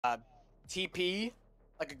TP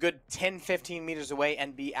like a good 10-15 meters away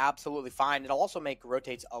and be absolutely fine. It'll also make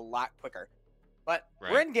rotates a lot quicker. But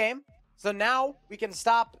we're Right. in game, so now we can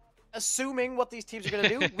stop assuming what these teams are going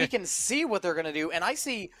to do. We can see what they're going to do, and I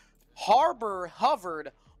see Harbor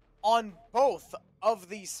hovered on both of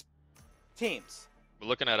these teams. We're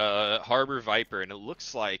looking at a Harbor Viper, and it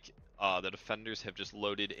looks like the defenders have just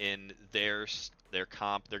loaded in their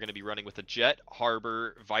comp. They're going to be running with a Jet,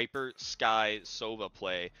 Harbor, Viper, Sky, Sova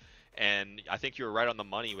play. And I think you were right on the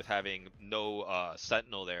money with having no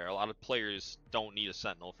Sentinel there. A lot of players don't need a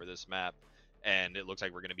Sentinel for this map. And it looks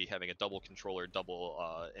like we're going to be having a double controller,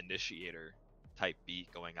 double initiator type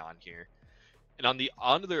beat going on here. And on the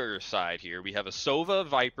other side here, we have a Sova,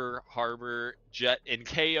 Viper, Harbor, Jet, and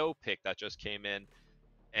KO pick that just came in.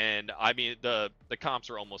 And I mean, the comps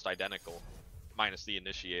are almost identical, minus the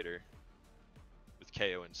initiator with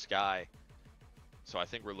KO and Sky. So I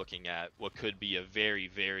think we're looking at what could be a very,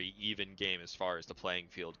 very even game as far as the playing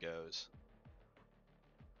field goes.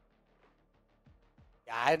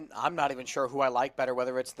 Yeah, I'm not even sure who I like better,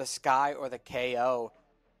 whether it's the Sky or the KO.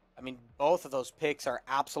 I mean, both of those picks are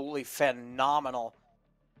absolutely phenomenal,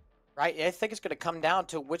 right? I think it's going to come down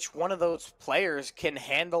to which one of those players can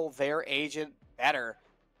handle their agent better.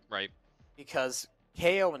 Right. Because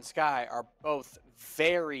KO and Sky are both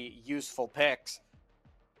very useful picks.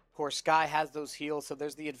 Of course, Sky has those heals, so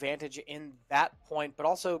there's the advantage in that point. But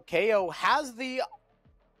also, KO has the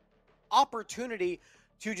opportunity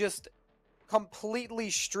to just completely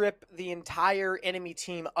strip the entire enemy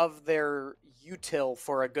team of their util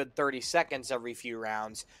for a good 30 seconds every few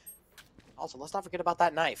rounds. Also, let's not forget about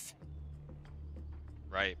that knife.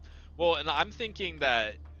 Right. Well, and I'm thinking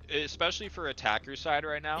that, especially for attacker side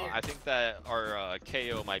right now, I think that our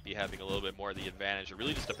KO might be having a little bit more of the advantage. It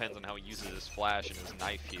really just depends on how he uses his flash and his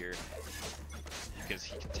knife here, because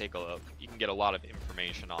he can you can get a lot of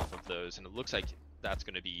information off of those, and it looks like that's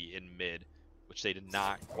going to be in mid, which they did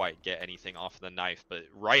not quite get anything off of the knife. But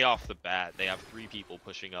right off the bat, they have 3 people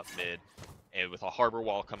pushing up mid, and with a Harbor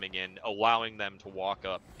wall coming in, allowing them to walk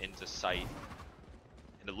up into sight.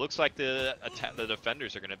 And it looks like the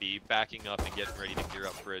defenders are going to be backing up and getting ready to gear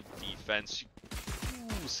up for a defense.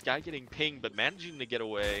 Ooh, Sky getting pinged, but managing to get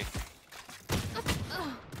away.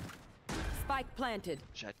 Spike planted.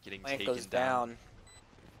 Jet getting Plant taken goes down.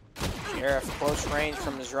 Sheriff, close range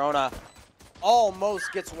from Zrona.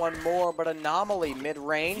 Almost gets one more, but Anomaly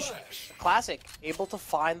mid-range. Classic, able to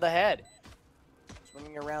find the head.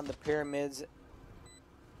 Swinging around the pyramids.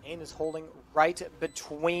 Aim is holding right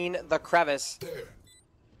between the crevice.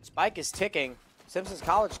 Spike is ticking. Simpson's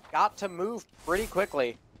College got to move pretty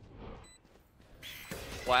quickly.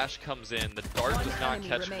 Flash comes in. The dart does not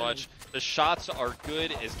catch much. The shots are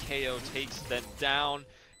good as KO takes them down.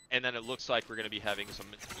 And then it looks like we're going to be having some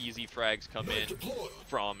easy frags come in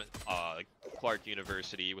from Clarke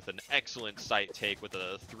University with an excellent site take with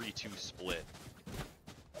a 3-2 split.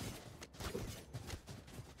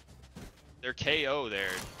 Their KO there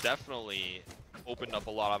definitely opened up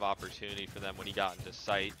a lot of opportunity for them when he got into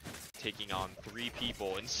sight, taking on 3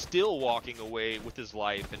 people and still walking away with his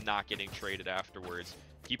life and not getting traded afterwards.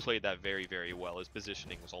 He played that very, very well. His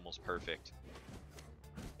positioning was almost perfect.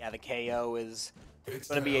 Yeah, the KO is going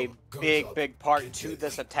to be a big part to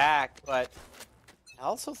this attack, but I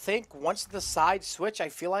also think once the sides switch, I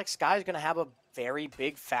feel like Sky is going to have a very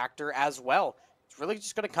big factor as well. It's really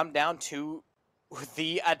just going to come down to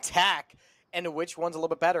the attack and which one's a little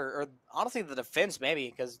bit better, or honestly the defense maybe,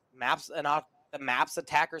 because the maps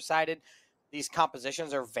attacker sided. These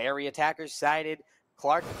compositions are very attacker sided.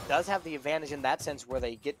 Clarke does have the advantage in that sense where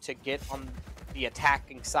they get on the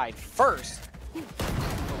attacking side first.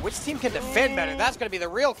 But which team can defend better? That's going to be the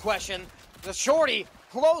real question. The shorty,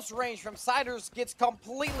 close range from Siders, gets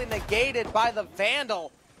completely negated by the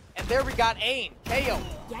Vandal. And there we got Ain, KO,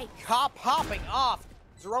 cop hopping off.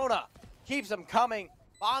 Zrona keeps him coming.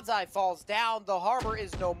 Bonsai falls down. The Harbor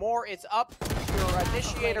is no more. It's up to your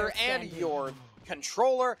initiator and your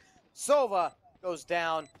controller. Sova goes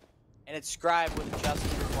down, and it's Scribe with just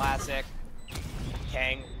classic.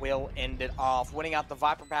 Kang will end it off, winning out the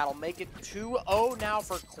Viper battle. Make it 2-0 now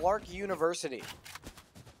for Clarke University.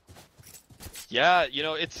 Yeah, you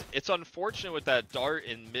know, it's unfortunate with that dart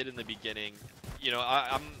in mid in the beginning. You know,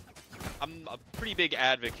 I'm a pretty big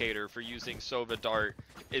advocator for using Sova dart.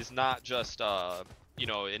 Is not just you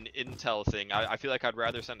know, an intel thing. I feel like I'd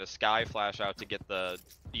rather send a Sky flash out to get the,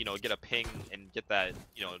 you know, get a ping and get that,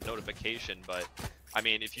 you know, notification. But I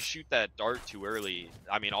mean, if you shoot that dart too early,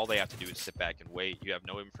 I mean, all they have to do is sit back and wait. You have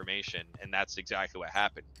no information, and that's exactly what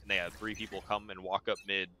happened. And they had 3 people come and walk up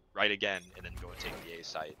mid right again, and then go and take the A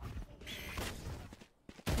site.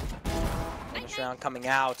 bonus round coming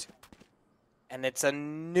out. And it's a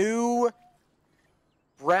new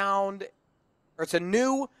round, or it's a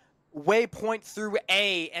new waypoint through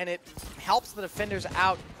A, and it helps the defenders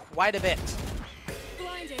out quite a bit.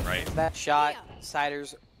 Right. That shot,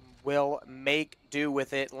 Siders will make do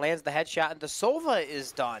with it. Lands the headshot, and the Sova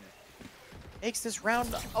is done. Makes this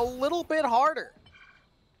round a little bit harder.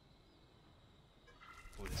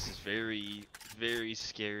 Oh, this is very, very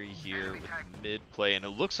scary here with mid play, and it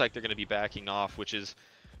looks like they're going to be backing off, which is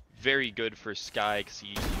very good for Sky because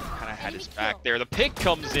he kind of had his back there. The pick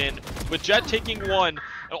comes in with Jet taking one,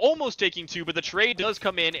 almost taking two, but the trade does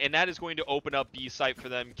come in, and that is going to open up B site for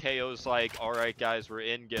them. KO's like, all right, guys, we're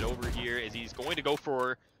in. Get over here, as he's going to go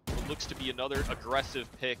for what looks to be another aggressive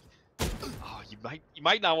pick. Oh, you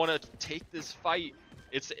might not want to take this fight.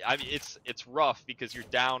 It's rough because you're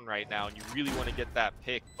down right now, and you really want to get that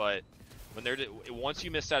pick, but when once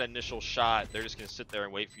you miss that initial shot, they're just going to sit there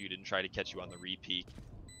and wait for you to try to catch you on the repeat.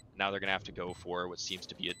 Now they're going to have to go for what seems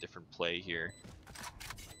to be a different play here.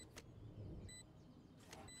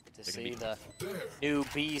 To see the new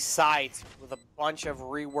B site with a bunch of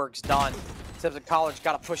reworks done. Simpson College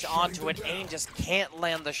got to push onto it. AIM just can't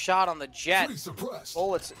land the shot on the Jet.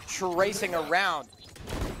 Bullets tracing around.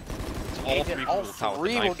 All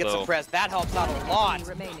three will get suppressed. That helps out a lot.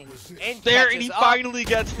 And there, and he finally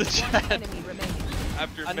gets the Jet.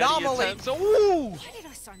 After Anomaly. many attempts. Ooh! Why did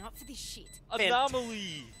I sign up for this shit?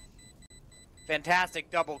 Anomaly.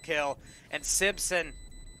 Fantastic double kill. And Simpson,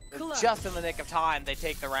 just in the nick of time, they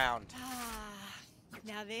take the round.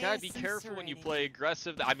 Now there's Gotta be careful when you play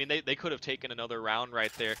aggressive. I mean, they could have taken another round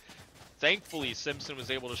right there. Thankfully, Simpson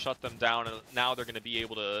was able to shut them down, and now they're going to be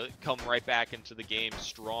able to come right back into the game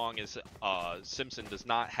strong, as Simpson does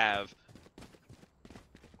not have...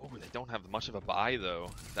 Oh, they don't have much of a buy, though.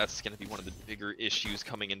 That's going to be one of the bigger issues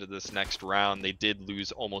coming into this next round. They did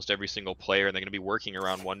lose almost every single player, and they're going to be working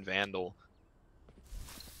around one Vandal.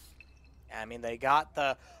 I mean, they got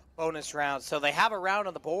the bonus round, so they have a round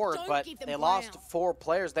on the board, but they lost 4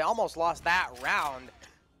 players. They almost lost that round.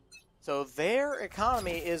 So their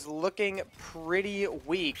economy is looking pretty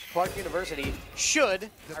weak. Clarke University should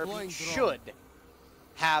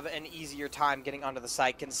have an easier time getting onto the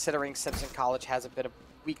site, considering Simpson College has a bit of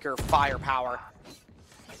weaker firepower.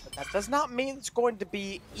 But that does not mean it's going to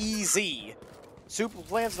be easy. Soup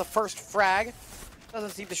lands the first frag.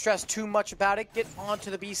 Doesn't seem to stress too much about it. Get onto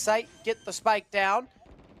the B site, get the spike down.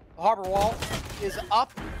 The harbor wall is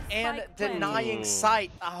up and denying sight.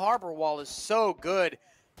 The harbor wall is so good.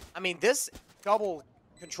 I mean, this double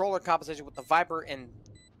controller composition with the Viper and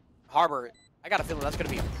Harbor, I got a feeling that's going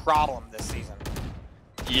to be a problem this season.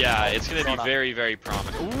 Yeah, it's going to be very, very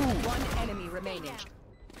prominent. Ooh. One enemy remaining.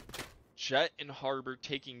 Jet and Harbor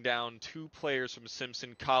taking down 2 players from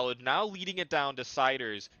Simpson College, now leading it down to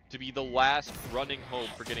Siders to be the last running hope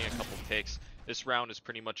for getting a couple picks. This round is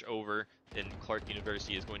pretty much over, and Clarke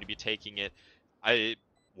University is going to be taking it. I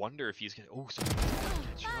wonder if he's going to... Oh, so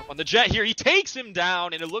on the Jet here, he takes him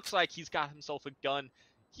down, and it looks like he's got himself a gun.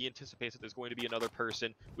 He anticipates that there's going to be another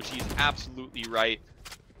person, which he's absolutely right.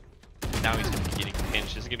 Now he's going to be getting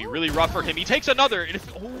pinched. This is going to be really rough for him. He takes another, and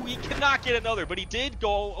he cannot get another, but he did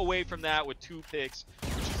go away from that with 2 picks,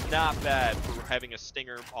 which is not bad for having a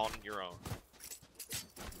stinger on your own.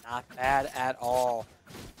 Not bad at all.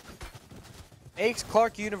 Makes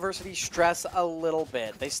Clarke University stress a little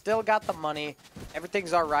bit. They still got the money.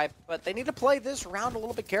 Everything's all right, but they need to play this round a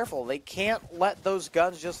little bit careful. They can't let those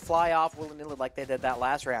guns just fly off willy-nilly like they did that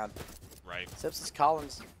last round. Right. Simpson's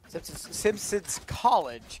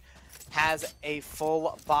College has a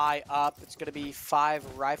full buy up. It's going to be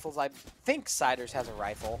 5 rifles. I think Siders has a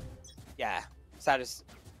rifle. Yeah, Siders.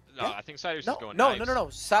 No, I think Siders is going No.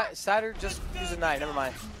 knives. Sider just used a knife. Never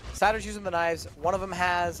mind. Sider's using the knives. One of them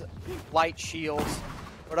has light shields.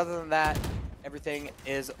 But other than that, everything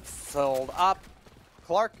is filled up.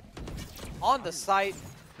 Clarke on the site.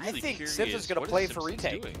 Really I think curious. Simpson's going to play for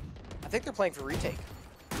retake. Doing? I think they're playing for retake.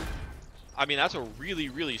 I mean, that's a really,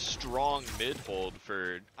 really strong mid hold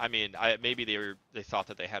for. I mean, maybe they thought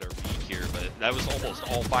that they had a read here, but that was almost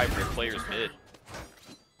all 5 of their players mid.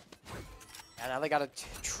 And now they got to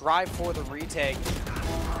try for the retake.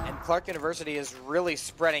 And Clarke University is really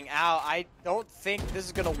spreading out. I don't think this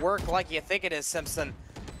is going to work like you think it is, Simpson.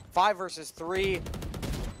 5 versus 3.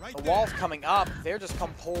 The wall's coming up. They're just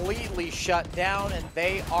completely shut down, and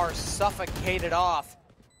they are suffocated off.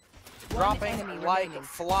 Dropping like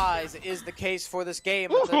flies is the case for this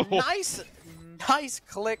game. It's a nice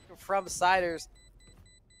click from Siders.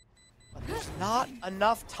 But there's not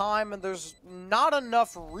enough time, and there's not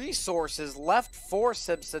enough resources left for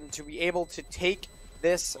Simpson to be able to take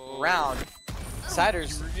this round.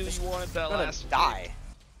 Cider's You really wanted that gonna last die.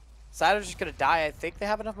 Cider's just gonna die. I think they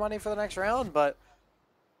have enough money for the next round, but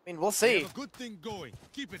I mean, we'll We see. have a good thing going.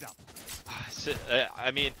 Keep it up.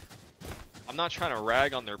 I mean, I'm not trying to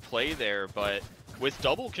rag on their play there, but with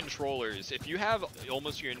double controllers, if you have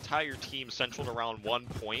almost your entire team centered around one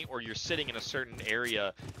point, or you're sitting in a certain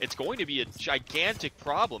area, it's going to be a gigantic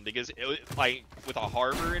problem because, like, with a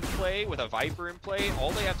Harbor in play, with a Viper in play,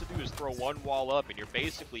 all they have to do is throw one wall up, and you're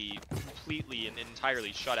basically completely and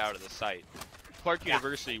entirely shut out of the site. Clarke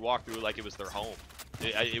University walked through it like it was their home.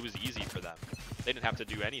 It was easy for them. They didn't have to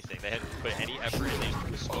do anything. They hadn't put any effort in. They just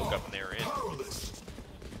threw a smoke up and they were in.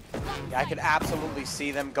 Yeah, I could absolutely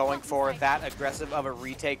see them going for that aggressive of a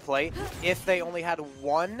retake play if they only had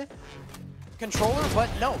one controller, but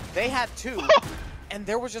no, they had two, and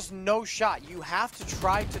there was just no shot. You have to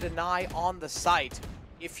try to deny on the site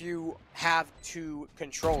if you have two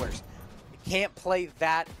controllers. You can't play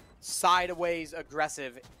that sideways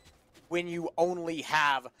aggressive when you only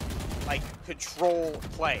have, like, control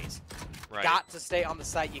plays. Right. Got to stay on the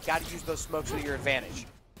site. You got to use those smokes to your advantage.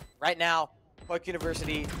 Right now, Clarke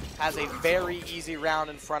University has a very easy round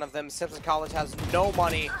in front of them. Simpson College has no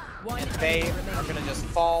money, and they are going to just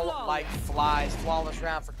fall like flies. Flawless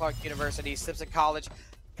round for Clarke University. Simpson College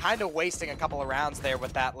kind of wasting a couple of rounds there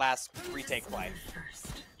with that last retake play.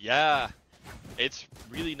 Yeah, it's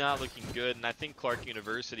really not looking good, and I think Clarke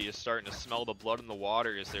University is starting to smell the blood in the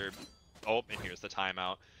water as they're... Oh, and here's the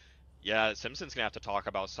timeout. Yeah, Simpson's going to have to talk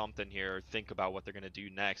about something here, think about what they're going to do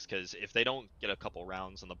next, because if they don't get a couple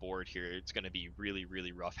rounds on the board here, it's going to be really,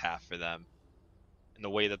 really rough half for them. In the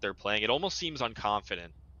way that they're playing, it almost seems unconfident,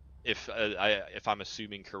 if I'm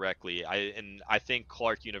assuming correctly. I think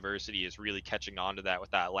Clarke University is really catching on to that with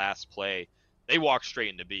that last play. They walked straight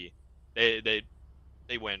into B. They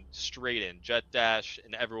went straight in, jet dash,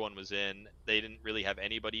 and everyone was in. They didn't really have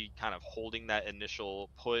anybody kind of holding that initial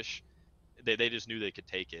push. They just knew they could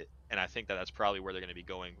take it, and I think that that's probably where they're going to be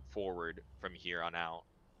going forward from here on out.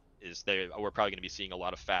 We're probably going to be seeing a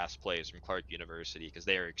lot of fast plays from Clarke University because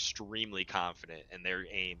they are extremely confident and their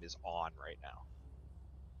aim is on right now.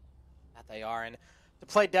 That they are. And to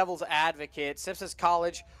play devil's advocate, Simpson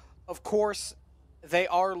College, of course, they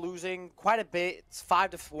are losing quite a bit. It's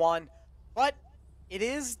 5-1, but it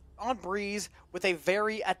is on Breeze with a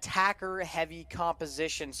very attacker-heavy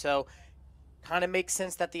composition, so kind of makes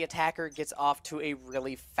sense that the attacker gets off to a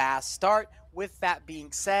really fast start. With that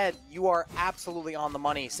being said, you are absolutely on the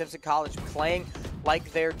money. Simpson College playing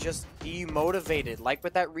like they're just demotivated. Like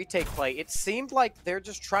with that retake play, it seemed like they're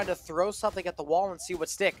just trying to throw something at the wall and see what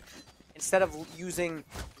stick, instead of using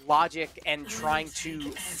logic and trying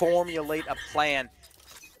to formulate a plan.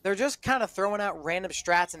 They're just kind of throwing out random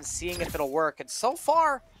strats and seeing if it'll work, and so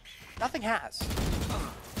far, nothing has.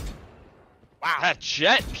 Wow. That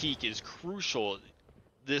jet peek is crucial.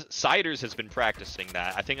 The Siders has been practicing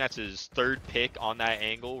that. I think that's his third pick on that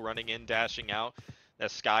angle, running in, dashing out.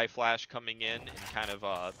 That sky flash coming in and kind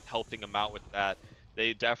of helping him out with that.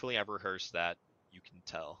 They definitely have rehearsed that. You can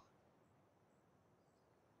tell.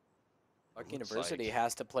 Clarke University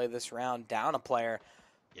has to play this round down a player.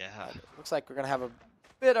 Yeah. Looks like we're going to have a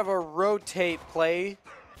bit of a rotate play.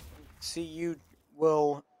 CU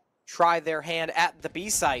will try their hand at the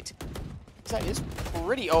B site. Site is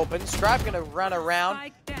pretty open. Strive going to run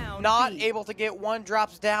around. Not able to get one,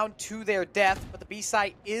 drops down to their death, but the B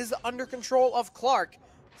site is under control of Clarke.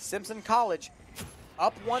 Simpson College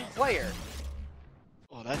up one player.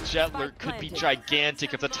 Oh, that jet lurk could be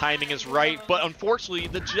gigantic if the timing is right, but unfortunately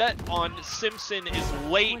the jet on Simpson is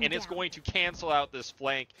late and it's going to cancel out this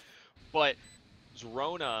flank, but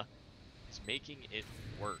Zerona is making it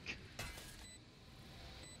work.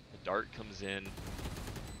 The dart comes in.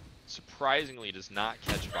 Surprisingly does not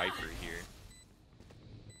catch Viper here.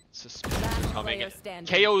 Suspenders are coming.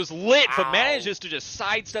 KO's lit, but manages to just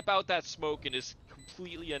sidestep out that smoke and just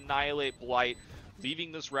completely annihilate Blight,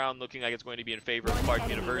 leaving this round looking like it's going to be in favor of Clarke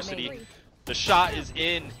University. The shot is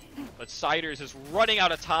in, but Siders is running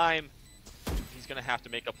out of time. He's going to have to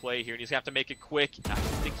make a play here, and he's going to have to make it quick. I don't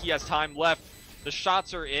think he has time left. The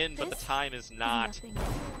shots are in, but the time is not.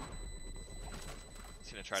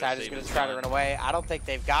 Gonna try Siders going to try to run away. I don't think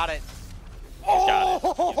they've got it. He's got it.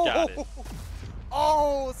 He's got it.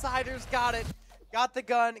 Oh, Siders got it. Got the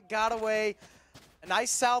gun, got away. A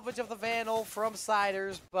nice salvage of the Vandal from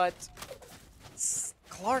Siders, but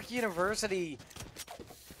Clarke University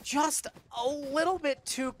just a little bit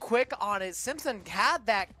too quick on it. Simpson had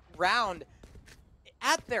that round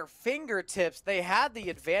at their fingertips. They had the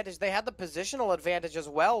advantage. They had the positional advantage as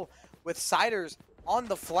well with Siders on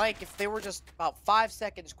the flank. If they were just about 5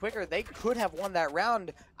 seconds quicker, they could have won that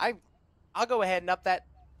round. I'll go ahead and up that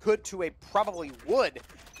could to a probably would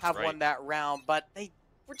have Right. won that round, but they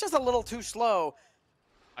were just a little too slow.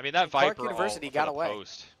 I mean, that And Clarke Viper University ult got for the away.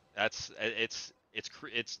 post,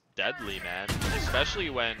 it's deadly, man. Especially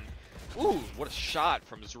when, ooh, what a shot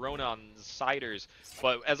from Zerona on Siders.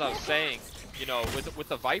 But as I was saying, you know, with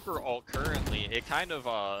the Viper ult currently, it kind of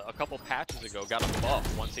a couple patches ago got a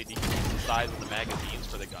buff once they decreased the size of the magazines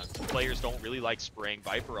for the guns. Players don't really like spraying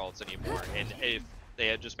Viper ults anymore, and if they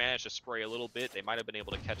had just managed to spray a little bit, they might have been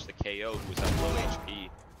able to catch the KO who was at low HP.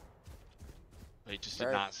 But it just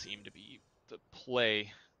did not seem to be the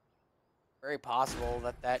play. Very possible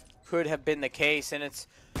that that could have been the case, and it's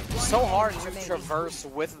so hard to traverse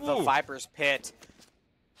with the Viper's Pit.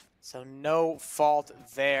 So no fault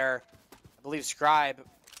there. I believe Scribe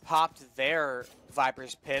popped their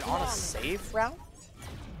Viper's Pit on a save route.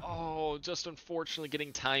 Oh, just unfortunately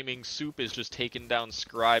getting timing. Soup is just taking down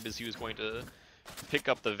Scribe as he was going to pick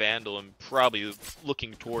up the Vandal and probably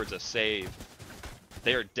looking towards a save.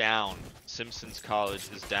 They are down. Simpson's College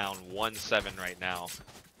is down 1-7 right now.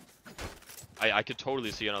 I could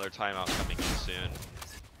totally see another timeout coming in soon.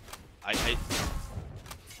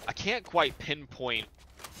 I can't quite pinpoint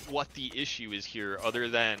what the issue is here other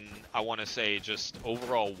than, I want to say, just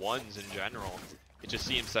overall ones in general. It just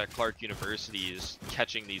seems that Clarke University is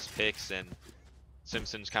catching these picks and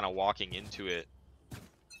Simpson's kind of walking into it.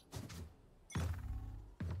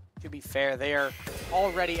 To be fair, they are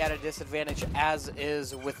already at a disadvantage, as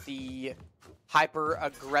is with the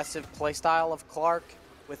hyper-aggressive playstyle of Clarke,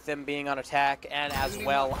 with them being on attack, and as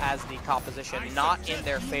well as the composition not in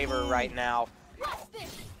their favor right now.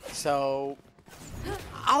 So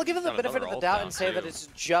I'll give them the benefit of the doubt and say that it's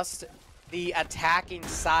just the attacking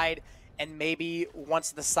side, and maybe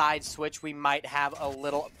once the side switch, we might have a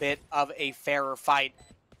little bit of a fairer fight.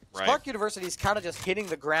 Right. Clarke University is kind of just hitting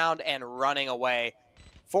the ground and running away.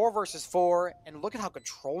 4 versus 4, and look at how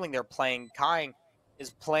controlling they're playing. Kying is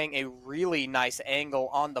playing a really nice angle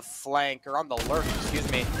on the flank, or on the lurk, excuse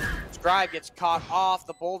me. Scribe gets caught off.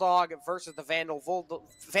 The Bulldog versus the Vandal.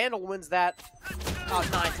 Vandal wins that about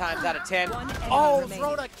 9 times out of 10. Oh,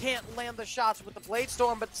 Zerona can't land the shots with the Blade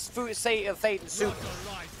Storm, but Fate and Soup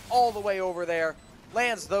all the way over there.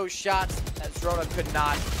 Lands those shots that Zerona could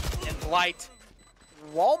not. And Light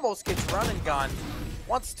almost gets run and gun.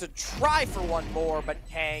 Wants to try for one more, but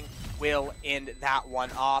Kang will end that one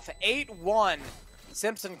off. 8-1.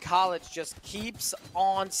 Simpson College just keeps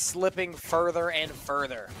on slipping further and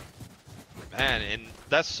further. Man, and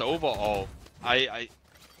that Sova ult, I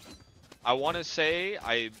want to say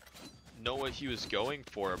I know what he was going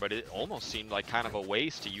for, but it almost seemed like kind of a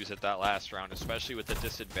waste to use it that last round, especially with the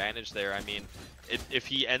disadvantage there. I mean, if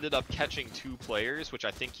he ended up catching 2 players, which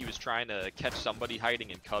I think he was trying to catch somebody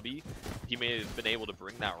hiding in Cubby, he may have been able to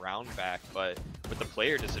bring that round back, but with the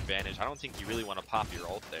player disadvantage, I don't think you really want to pop your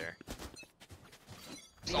ult there.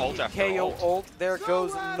 Ult after KO ult, there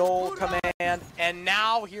goes Null command, and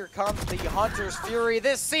now here comes the Hunter's Fury.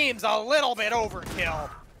 This seems a little bit overkill.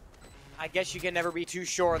 I guess you can never be too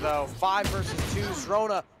sure, though. 5 versus 2,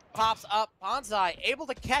 Zerona pops up. Bonsai able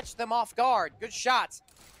to catch them off guard. Good shots.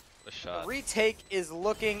 The shot. The retake is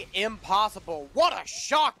looking impossible. What a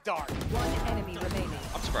shock dart! 1 enemy remaining.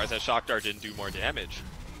 I'm surprised that shock dart didn't do more damage.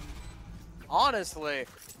 Honestly,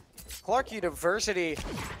 Clarke University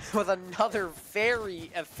with another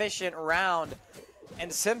very efficient round,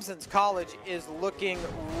 and Simpson's College is looking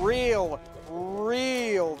real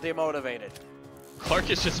demotivated.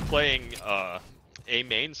 Clarke is just playing a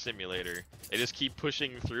main simulator. They just keep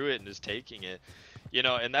pushing through it and just taking it. You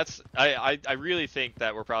know, and that's, I really think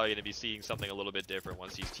that we're probably going to be seeing something a little bit different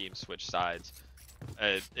once these teams switch sides.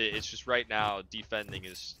 It's just right now, defending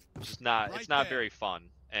is just not, it's not very fun.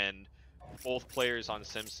 And both players on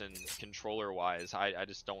Simpson, controller-wise, I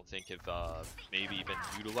just don't think have maybe been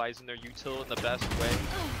utilizing their util in the best way.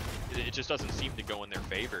 It just doesn't seem to go in their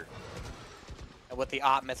favor. And with the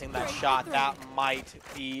Op missing that shot, that might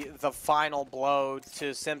be the final blow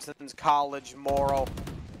to Simpson's College moral.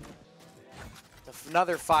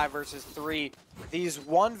 Another 5 versus 3. These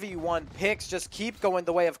 1v1 picks just keep going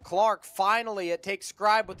the way of Clarke. Finally, it takes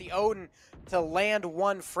Scribe with the Odin to land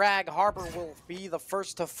 1 frag. Harbor will be the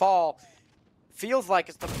first to fall. Feels like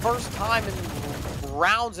it's the first time in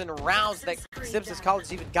rounds and rounds that Simpson's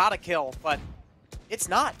College even got a kill, but it's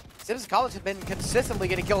not. Simpson's College has been consistently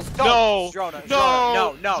getting kills. No! Zerona,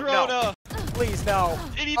 No! no, Zerona! Please, no.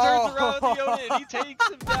 And he turns around the Odin and he takes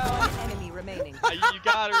him down. Enemy remaining. You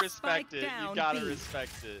gotta respect it. Spike You gotta down B.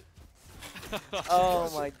 respect it.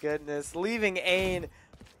 Oh my goodness. Leaving Ain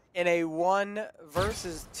in a 1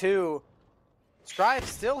 versus 2. Scribe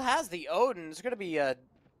still has the Odin. It's going to be a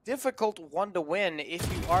difficult one to win if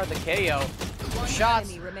you are the KO. Shots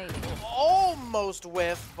Enemy remaining. almost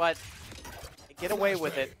whiff, but they get away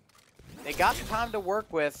with it. They got time to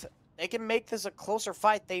work with. They can make this a closer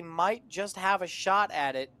fight. They might just have a shot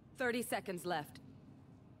at it. 30 seconds left.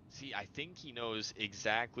 See, I think he knows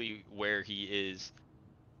exactly where he is.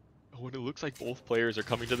 Oh, and it looks like both players are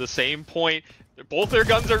coming to the same point. Both their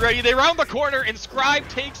guns are ready. They round the corner, and Scribe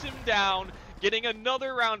takes him down, getting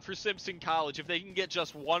another round for Simpson College. If they can get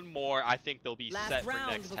just one more, I think they'll be Last set for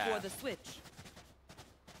round next before half. the switch.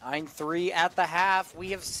 9-3 at the half. We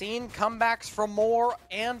have seen comebacks from more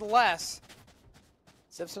and less.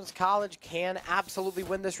 Simpson's College can absolutely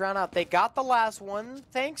win this round out. They got the last one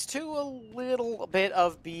thanks to a little bit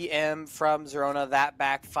of BM from Zerona that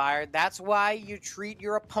backfired. That's why you treat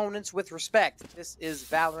your opponents with respect. This is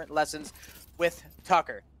Valorant Lessons with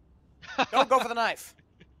Tucker. Don't go for the knife.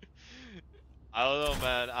 I don't know,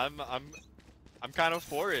 man. I'm kind of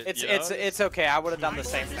for it. It's okay. I would have done the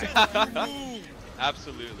same thing.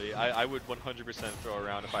 Absolutely. I would 100% throw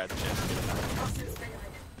around if I had the chance to get it.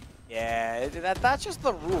 Yeah, that's just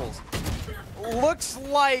the rules. Looks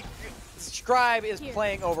like Scribe is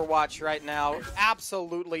playing Overwatch right now.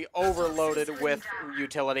 Absolutely overloaded with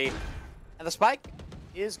utility. And the spike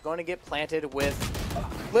is going to get planted with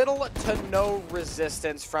little to no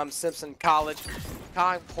resistance from Simpson College.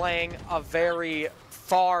 Kong playing a very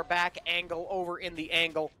far back angle over in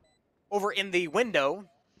the window.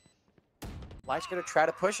 Light's going to try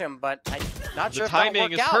to push him, but I'm not sure if that'll work out.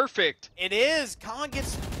 The timing is perfect. It is. Kong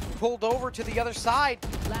gets pulled over to the other side.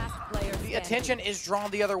 Last player The attention is drawn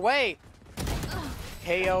the other way.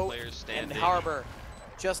 KO and Harbor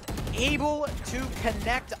just able to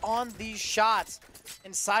connect on these shots.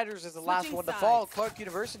 Insiders is the last one to fall. Clarke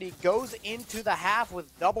University goes into the half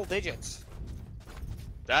with double digits.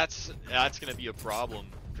 That's going to be a problem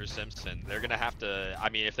for Simpson. They're going to have to, I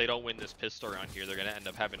mean, if they don't win this pistol round here, they're going to end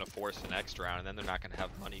up having to force the next round, and then they're not going to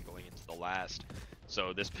have money going into the last.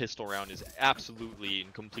 So this pistol round is absolutely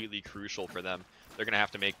and completely crucial for them. They're going to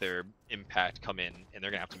have to make their impact come in, and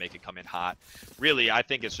they're going to have to make it come in hot. Really, I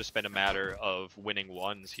think it's just been a matter of winning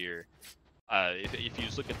ones here. If you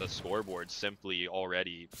just look at the scoreboard simply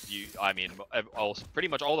already, pretty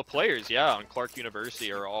much all the players, on Clarke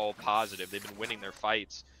University are all positive. They've been winning their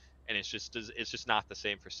fights, and it's just not the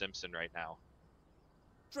same for Simpson right now.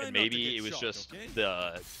 And maybe it was just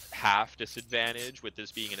the half disadvantage with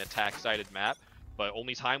this being an attack-sided map, but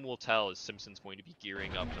only time will tell as Simpson's going to be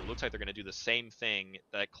gearing up. And it looks like they're going to do the same thing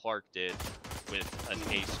that Clarke did with an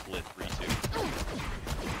A-split 3-2.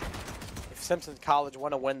 If Simpson College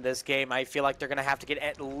want to win this game, I feel like they're going to have to get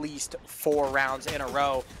at least 4 rounds in a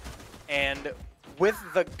row. And with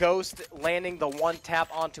the Ghost landing the one tap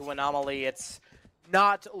onto Anomaly, it's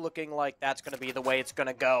not looking like that's going to be the way it's going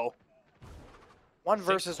to go. One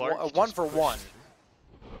for one.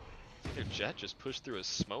 Their Jet just pushed through a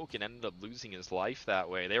smoke and ended up losing his life that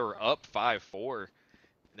way. They were up 5-4,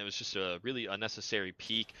 and it was just a really unnecessary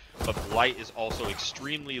peek. But Blight is also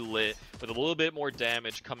extremely lit, with a little bit more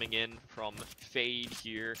damage coming in from Fade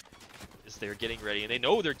here as they're getting ready. And they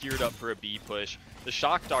know they're geared up for a B push. The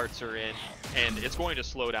shock darts are in, and it's going to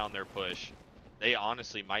slow down their push. They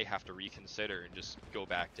honestly might have to reconsider and just go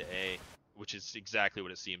back to A, which is exactly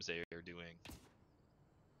what it seems they are doing.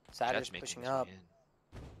 Siders pushing up.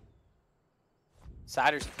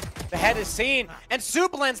 Siders, the head is seen, and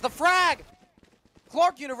Soup lands the frag!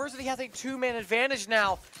 Clarke University has a 2-man advantage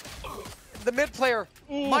now. The mid player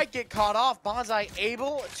might get caught off. Bonsai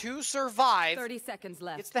able to survive. 30 seconds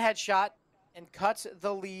left. Gets the headshot and cuts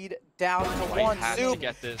the lead down to 1. Soup,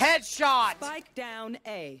 headshot! Spike down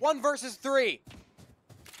A. 1 versus 3.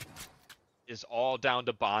 Is all down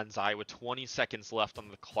to Bonsai with 20 seconds left on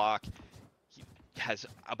the clock. He has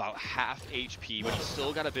about half HP, but he's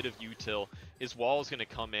still got a bit of util. His wall is going to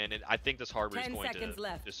come in, and I think this Harbor is going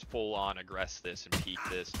to just full-on aggress this and peek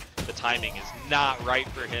this. The timing is not right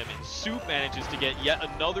for him, and Soup manages to get yet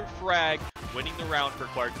another frag, winning the round for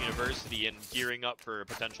Clarke University and gearing up for a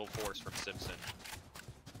potential force from Simpson.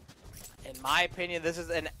 In my opinion, this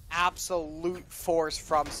is an absolute force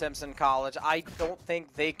from Simpson College. I don't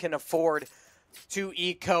think they can afford to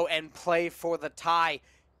eco and play for the tie.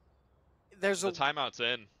 The timeout's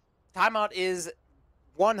in. Timeout is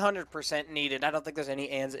 100% needed. I don't think there's any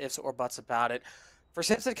ands, ifs, or buts about it. For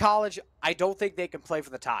Simpson College, I don't think they can play for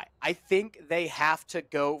the tie. I think they have to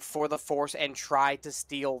go for the force and try to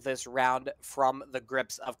steal this round from the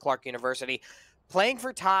grips of Clarke University. Playing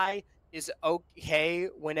for tie is okay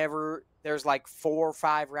whenever there's like 4 or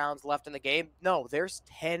 5 rounds left in the game. No, there's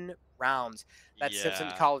 10 rounds that Simpson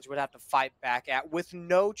College would have to fight back at with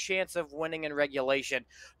no chance of winning in regulation.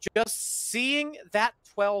 Just seeing that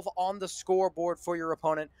 12 on the scoreboard for your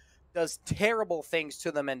opponent does terrible things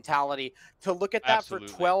to the mentality. To look at that Absolutely.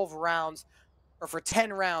 for 12 rounds or for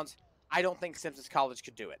 10 rounds, I don't think Simpson College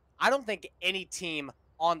could do it. I don't think any team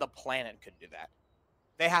on the planet could do that.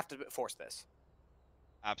 They have to force this.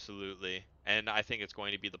 Absolutely. And I think it's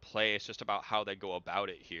going to be the play. It's just about how they go about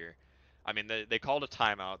it here. I mean, they called a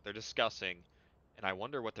timeout. They're discussing. And I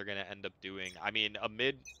wonder what they're going to end up doing. I mean,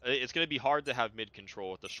 it's going to be hard to have mid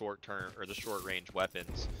control with the short term or the short range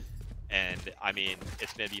weapons. And I mean,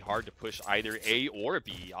 it's going to be hard to push either A or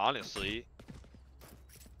B, honestly.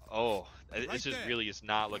 Oh, this just really is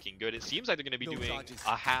not looking good. It seems like they're going to be doing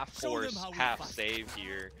a half force, half save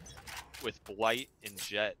here with Blight and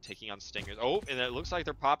Jet taking on Stingers. Oh, and it looks like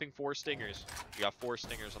they're popping 4 Stingers. You got 4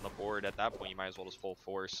 Stingers on the board. At that point, you might as well just full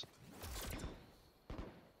force.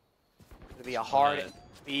 It'll be a hard,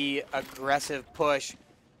 aggressive push.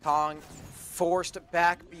 Kong forced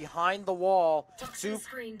back behind the wall. Soup,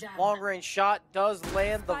 long-range shot does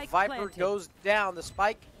land. The Viper goes down. The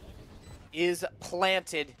spike is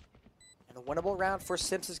planted. And a winnable round for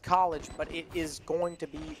Simpson College, but it is going to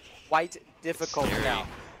be quite difficult now.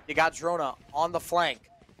 You got Drona on the flank,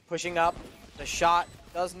 pushing up. The shot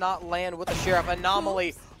does not land with the Sheriff.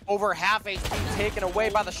 Anomaly over half HP taken away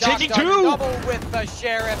by the shotgun. Double with the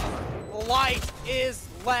Sheriff. Blight is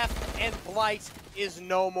left, and Blight is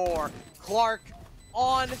no more. Clarke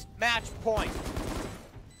on match point.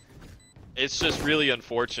 It's just really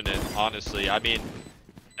unfortunate, honestly. I mean,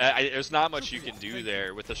 there's not much you can do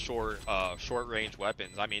there with the short range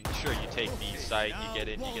weapons. I mean, sure, you take B site, you get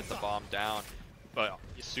in, you get the bomb down. But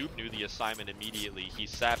Soup knew the assignment immediately. He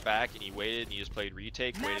sat back and he waited and he just played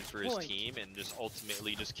retake, waited for his team, and just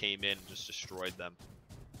ultimately just came in and just destroyed them.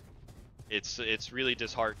 It's really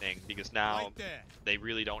disheartening because now they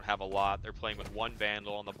really don't have a lot. They're playing with 1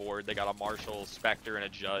 Vandal on the board. They got a Marshal, Spectre, and a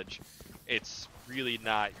Judge. It's really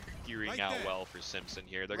not gearing out well for Simpson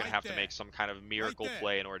here. They're going to have to make some kind of miracle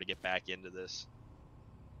play in order to get back into this.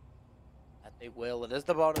 That they will. It is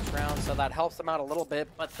the bonus round, so that helps them out a little bit.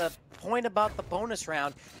 But the point about the bonus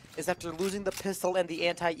round is after losing the pistol and the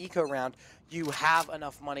anti-eco round, you have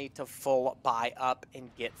enough money to full buy up and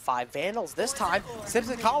get 5 Vandals. This time,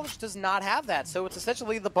 Simpson College does not have that, so it's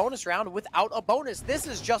essentially the bonus round without a bonus. This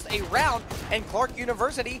is just a round, and Clarke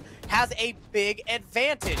University has a big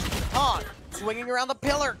advantage. Han swinging around the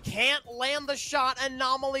pillar, can't land the shot.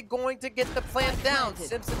 Anomaly going to get the plant down.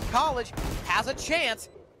 Simpson College has a chance.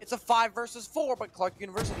 It's a 5 versus 4, but Clarke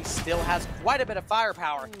University still has quite a bit of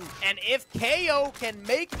firepower. And if KO can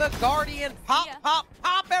make the Guardian pop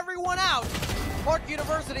everyone out, Clarke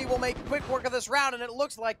University will make quick work of this round, and it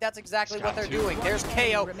looks like that's exactly what they're doing. There's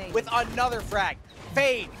KO with another frag.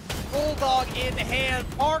 Fade, Bulldog in hand,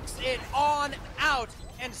 parks it on out,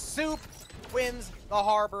 and Soup wins the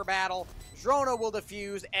Harbor battle. Drona will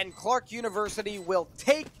defuse, and Clarke University will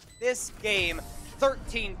take this game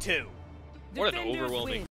 13-2. What an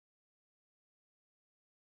overwhelming